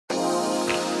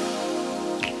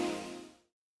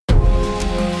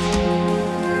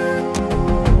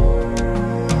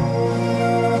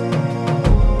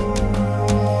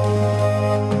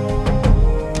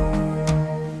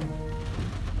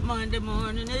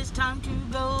it's time to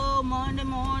go. Monday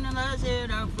morning, let's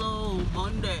hit our flow.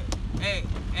 Monday, hey,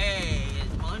 hey,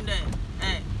 it's Monday.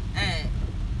 Hey, hey,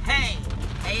 hey,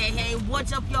 hey, hey, hey,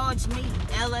 what's up, y'all? It's me,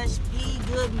 LSP.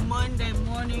 Good Monday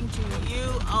morning to you.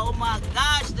 Oh my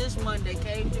gosh, this Monday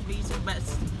came to be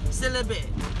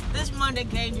This Monday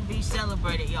came to be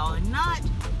celebrated, y'all, and not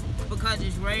because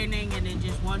it's raining and it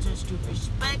just wants us to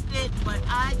respect it, but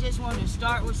I just want to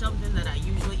start with something that I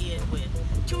usually end with.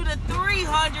 To the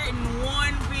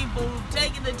 301 people who've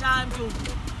taken the time to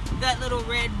that little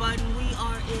red button, we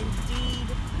are indeed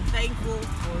thankful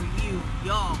for you,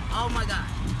 y'all. Oh my gosh,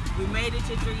 we made it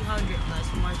to 300.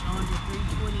 Let's march on to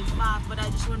 325, but I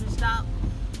just want to stop,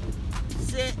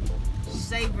 sit,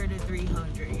 savor the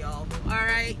 300, y'all. All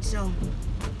right, so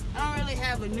I don't really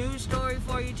have a news story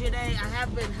for you today. I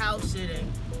have been house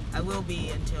sitting. I will be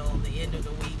until the end of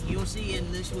the week. You'll see in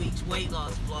this week's weight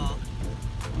loss vlog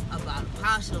about a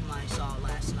possum I saw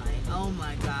last night. Oh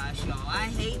my gosh, y'all. I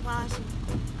hate possums.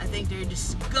 I think they're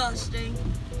disgusting.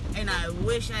 And I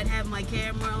wish I'd have my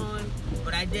camera on,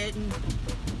 but I didn't.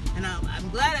 And I'm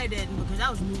glad I didn't because I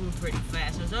was moving pretty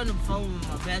fast. I was on the phone with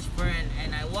my best friend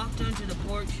and I walked onto the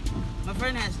porch. My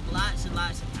friend has lots and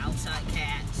lots of outside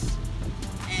cats.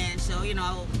 And so, you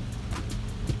know,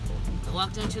 I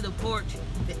walked onto the porch.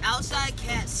 The outside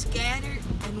cats scattered,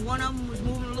 and one of them was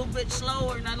moving a little bit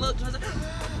slower. And I looked and I was like,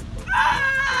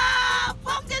 ah,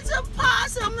 Pumpkin's a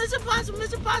possum, it's a possum,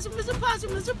 it's a possum, it's a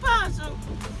possum, it's a possum.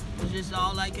 It's just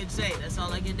all I could say. That's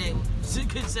all I could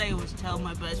say was tell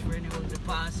my best friend it was a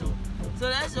possum. So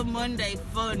that's a Monday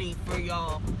funny for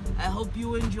y'all. I hope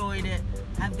you enjoyed it.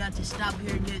 I've got to stop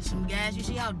here and get some gas. You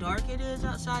see how dark it is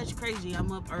outside? It's crazy.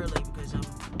 I'm up early because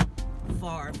I'm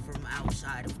far from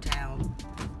outside of town.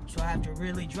 So I have to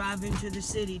really drive into the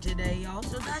city today, y'all.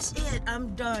 So that's it.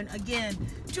 I'm done. Again,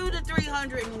 to the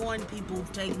 301 people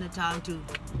who've taken the time to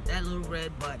that little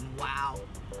red button. Wow.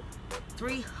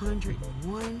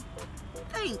 301.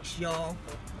 Thanks, y'all.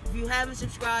 If you haven't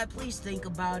subscribed, please think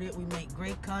about it. We make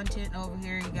great content over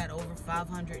here. You got over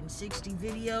 560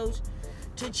 videos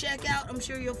to check out. I'm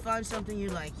sure you'll find something you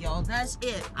like, y'all. That's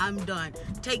it. I'm done.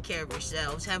 Take care of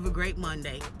yourselves. Have a great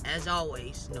Monday. As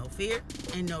always, no fear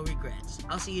and no regrets.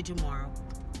 I'll see you tomorrow.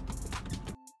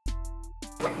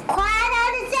 Quiet